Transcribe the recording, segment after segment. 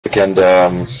And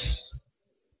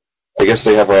I guess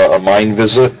they have a mine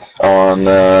visit on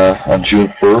June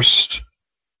 1st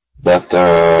that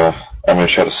I'm going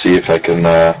to try to see if I can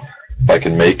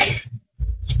make.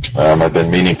 I've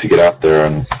been meaning to get out there,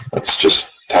 and it's just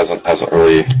hasn't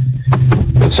really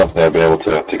been something I've been able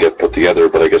to get put together.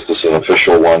 But I guess this is an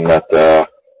official one that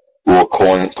will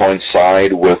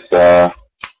coincide with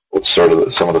sort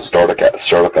of some of the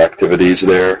startup activities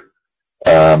there.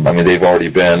 I mean, they've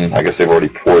already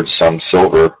poured some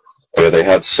silver. They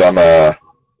had some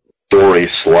doré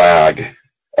slag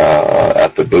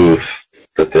at the booth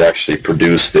that they actually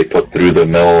produced. They put through the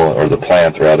mill, or the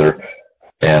plant rather,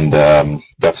 and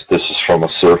this is from a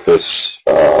surface,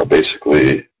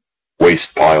 basically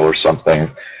waste pile or something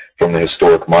from the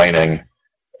historic mining,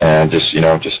 and just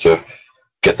to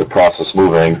get the process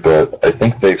moving. But I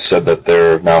think they've said that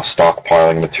they're now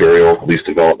stockpiling material, at least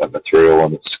development material,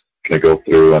 and it's going to go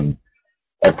through. And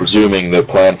I'm presuming the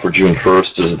plan for June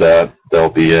 1st is that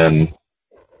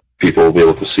people will be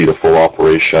able to see the full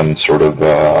operation, sort of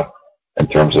in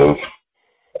terms of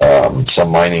some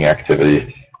mining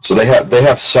activity. So they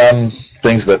have some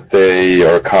things that they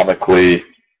are comically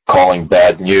calling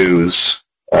bad news.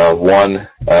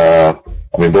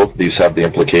 Both of these have the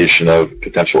implication of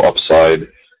potential upside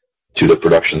to the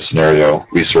production scenario,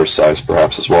 resource size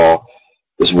perhaps as well.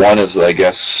 This one is, I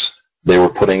guess, they were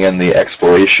putting in the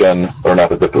exploration, or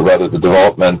not, but rather the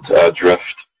development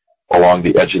drift along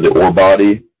the edge of the ore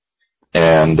body,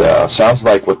 and sounds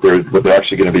like what they're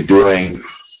actually going to be doing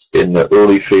in the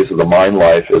early phase of the mine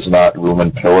life is not room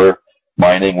and pillar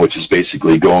mining, which is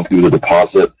basically going through the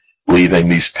deposit, leaving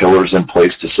these pillars in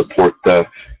place to support the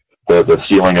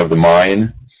ceiling of the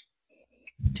mine,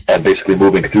 and basically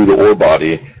moving through the ore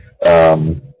body.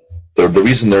 The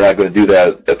reason they're not going to do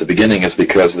that at the beginning is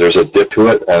because there's a dip to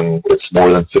it, and it's more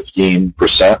than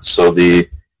 15%. So the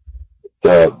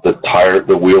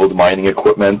wheeled mining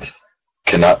equipment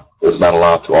is not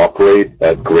allowed to operate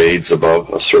at grades above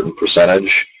a certain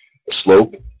percentage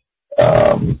slope.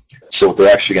 So what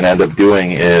they're actually going to end up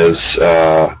doing is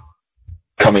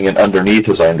coming in underneath,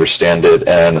 as I understand it,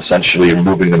 and essentially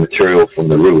removing the material from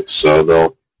the roof. So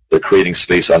they're creating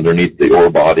space underneath the ore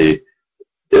body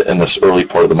in this early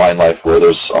part of the mine life where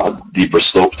there's a deeper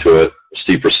slope to it,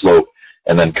 steeper slope,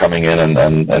 and then coming in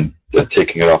and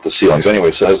taking it off the ceilings.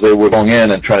 Anyway, so as they were going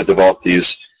in and trying to develop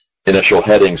these initial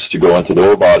headings to go into the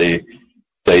ore body,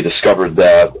 they discovered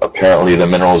that apparently the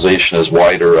mineralization is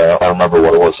wider. I don't remember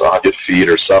what it was, 100 feet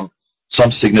or some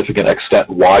significant extent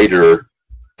wider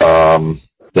than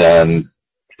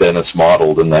it's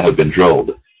modeled and that had been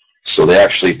drilled. So they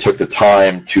actually took the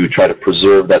time to try to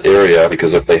preserve that area,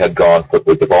 because if they had gone with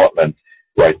the development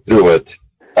right through it,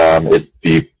 it'd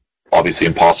be obviously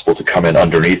impossible to come in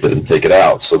underneath it and take it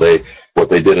out. So what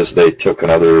they did is they took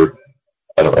another,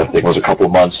 I think it was a couple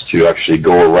of months to actually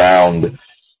go around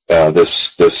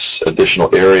this additional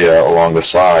area along the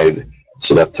side.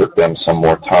 So that took them some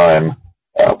more time,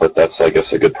 but that's, I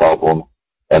guess, a good problem.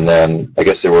 And then I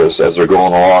guess as they're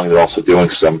going along, they're also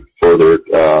doing some further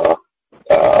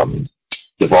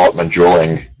development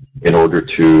drilling in order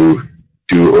to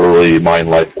do early mine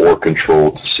life ore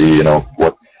control to see,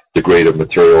 what the grade of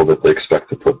material that they expect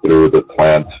to put through the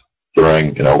plant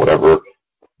during, whatever,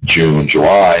 June,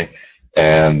 July.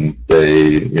 And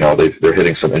they're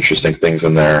hitting some interesting things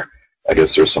in there. I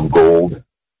guess there's some gold.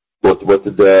 What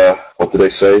did they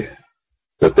say?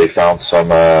 That they found some.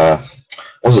 What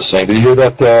was it saying? Did you hear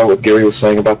that? What Gary was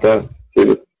saying about that,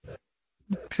 David?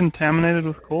 Contaminated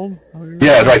with gold?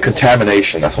 Yeah, right.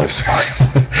 Contamination. That's what it's called.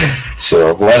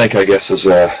 So Lennox, I guess, is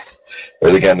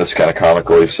again this kind of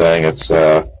comical. He's saying it's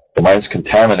the mine's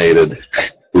contaminated.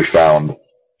 We found.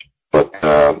 But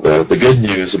the good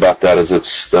news about that is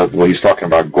he's talking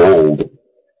about gold.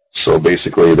 So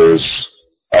basically, there's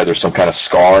either some kind of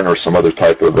skarn or some other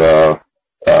type of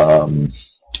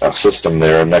system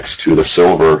there next to the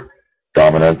silver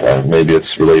dominant. Maybe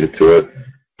it's related to it,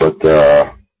 but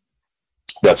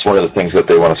that's one of the things that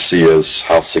they want to see is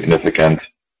how significant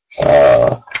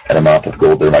an amount of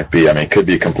gold there might be. I mean, it could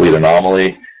be a complete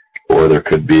anomaly, or there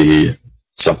could be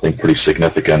something pretty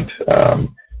significant.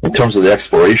 In terms of the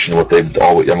exploration, what they've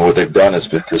done is,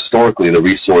 historically the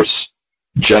resource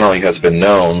generally has been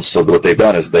known. So what they've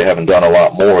done is they haven't done a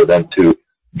lot more than to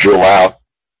drill out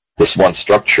this one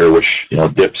structure, which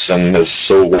dips and is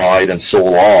so wide and so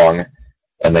long,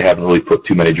 and they haven't really put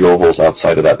too many drill holes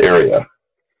outside of that area.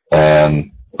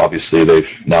 And obviously, they've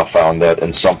now found that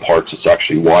in some parts it's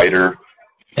actually wider,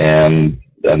 and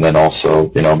then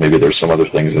also maybe there's some other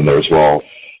things in there as well,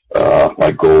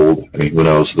 like gold. I mean, who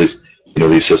knows? These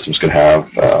systems can have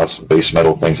some base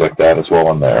metal things like that as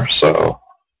well in there. So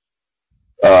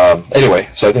Anyway,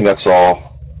 so I think that's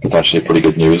all potentially pretty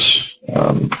good news.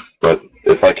 But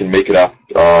if I can make it up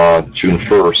June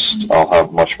 1st, I'll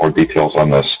have much more details on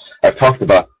this. I've talked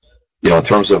about, in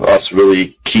terms of us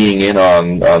really keying in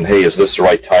on hey, is this the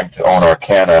right time to own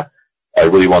Aurcana? I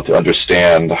really want to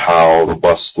understand how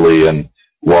robustly and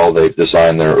well they've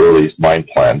designed their early mine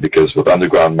plan, because with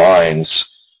underground mines,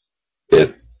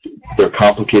 they're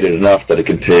complicated enough that it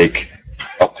can take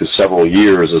up to several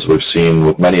years, as we've seen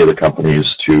with many of the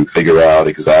companies, to figure out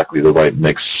exactly the right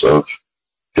mix of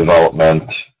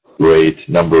development, rate,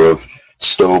 number of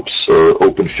stopes or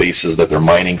open faces that they're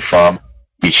mining from.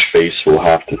 Each face will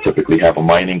have to typically have a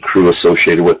mining crew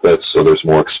associated with it, so there's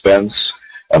more expense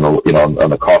on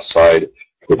the cost side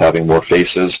with having more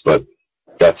faces, but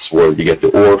that's where you get the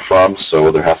ore from, so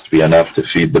there has to be enough to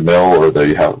feed the mill, or there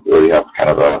you have kind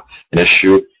of an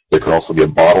issue. There could also be a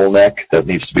bottleneck that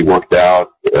needs to be worked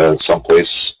out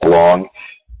someplace along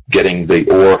getting the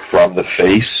ore from the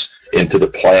face into the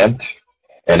plant,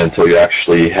 and until you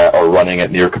actually are running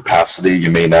at near capacity,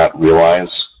 you may not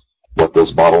realize what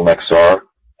those bottlenecks are.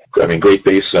 I mean, Great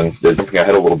Basin, they're jumping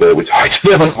ahead a little bit. We talked to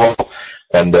them as well,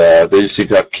 and they just seem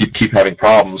to keep having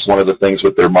problems. One of the things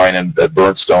with their mine at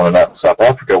Burnstone in South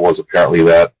Africa was apparently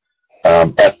that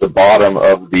at the bottom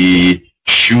of the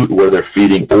chute where they're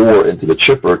feeding ore into the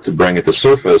chipper to bring it to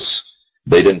surface,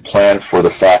 they didn't plan for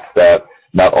the fact that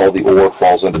not all the ore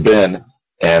falls in the bin,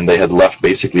 and they had left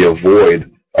basically a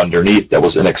void underneath that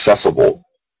was inaccessible.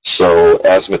 So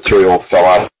as material fell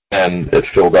out and it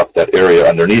filled up that area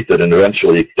underneath it, and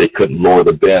eventually they couldn't lower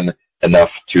the bin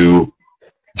enough for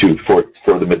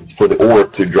the ore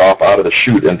to drop out of the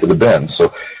chute into the bin.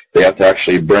 So they have to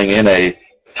actually bring in a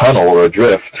tunnel or a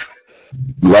drift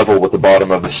level with the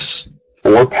bottom of this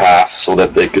ore pass so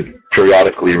that they could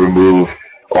periodically remove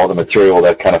all the material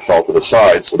that kind of fell to the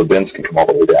side so the bins can come all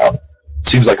the way down.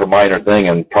 Seems like a minor thing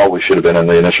and probably should have been in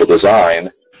the initial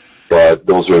design, but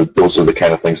those are the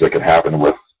kind of things that can happen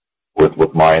with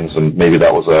mines, and maybe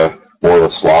that was more of a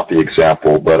sloppy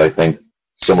example, but I think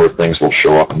similar things will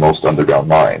show up in most underground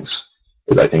mines.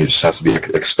 But I think it just has to be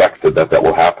expected that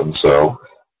will happen. So,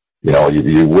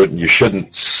 you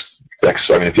shouldn't.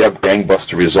 I mean, if you have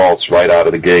gangbuster results right out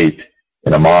of the gate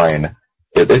in a mine,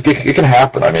 it can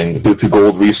happen. I mean, to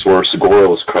Gold Resource,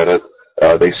 Goro's credit,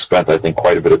 they spent, I think,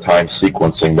 quite a bit of time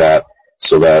sequencing that,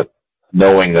 so that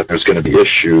knowing that there's going to be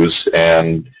issues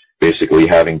and basically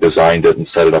having designed it and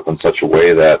set it up in such a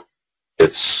way that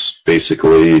it's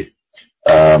basically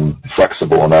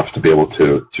flexible enough to be able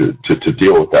to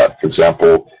deal with that. For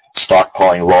example,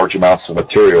 stockpiling large amounts of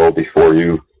material before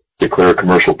you declare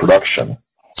commercial production.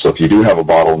 So if you do have a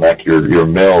bottleneck, your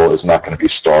mill is not going to be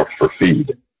starved for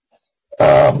feed.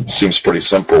 Seems pretty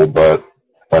simple, but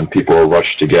when people are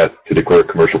rushed to declare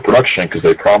commercial production because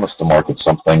they promised the market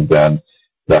something, then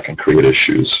that can create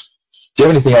issues. Do you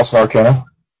have anything else on Aurcana?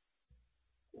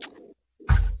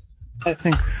 I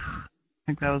think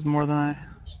that was more than I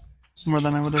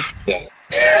would have. Yeah.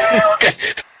 Okay.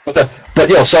 But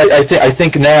so I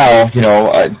think now,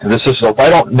 this is, if I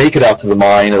don't make it out to the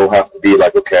mine, it'll have to be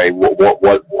like, okay,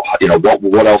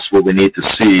 what else will we need to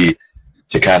see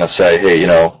to kind of say, hey,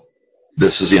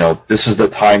 this is the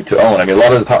time to own. I mean, a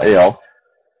lot of the time,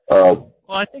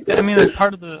 well, I think that,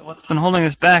 part of what's been holding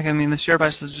us back, the share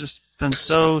price has just been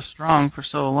so strong for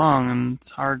so long, and it's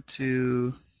hard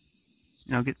to,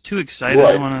 get too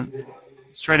excited when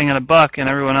it's trading at $1 and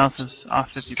everyone else is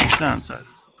off 50%. So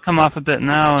it's come off a bit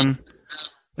now, and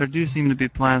there do seem to be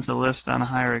plans to list on a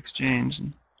higher exchange,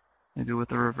 and maybe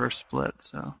with a reverse split.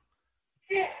 So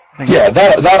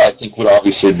that I think would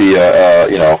obviously be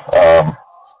an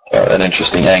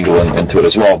interesting angle into it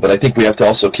as well. But I think we have to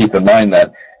also keep in mind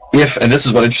that and this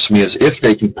is what interests me, is if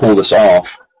they can pull this off,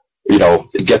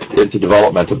 get into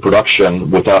development and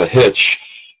production without a hitch,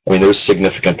 there's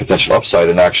significant potential upside,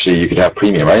 and actually you could have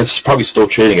premium, right? It's probably still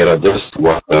trading at if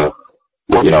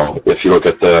you look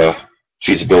at the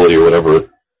feasibility or whatever,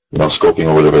 scoping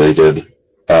or whatever they did.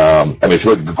 If you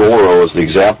look at Goro as the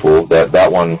example,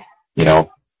 that one,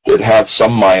 it had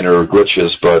some minor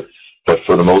glitches, but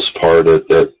for the most part,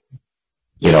 they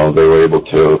were able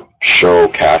to show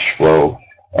cash flow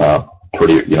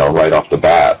pretty, right off the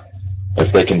bat.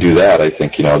 If they can do that, I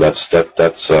think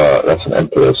that's an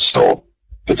impetus still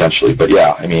potentially. But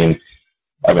yeah,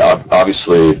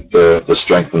 obviously the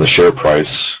strength in the share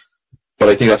price, but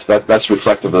I think that's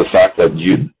reflective of the fact that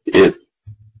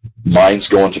mines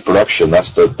go into production.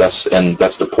 That's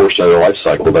the portion of their life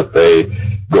cycle that they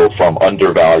go from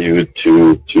undervalued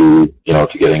to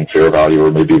getting fair value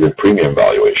or maybe even premium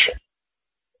valuation.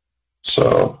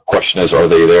 So, question is, are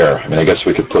they there? I guess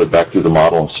we could put it back through the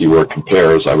model and see where it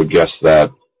compares. I would guess that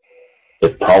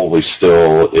it probably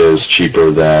still is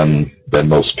cheaper than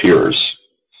most peers.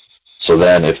 So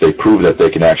then if they prove that they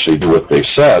can actually do what they've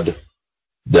said,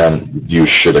 then you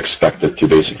should expect it to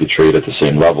basically trade at the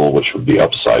same level, which would be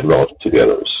upside relative to the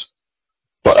others.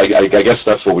 But I guess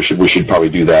that's what we should probably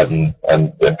do that in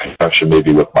conjunction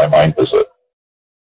maybe with my mine visit.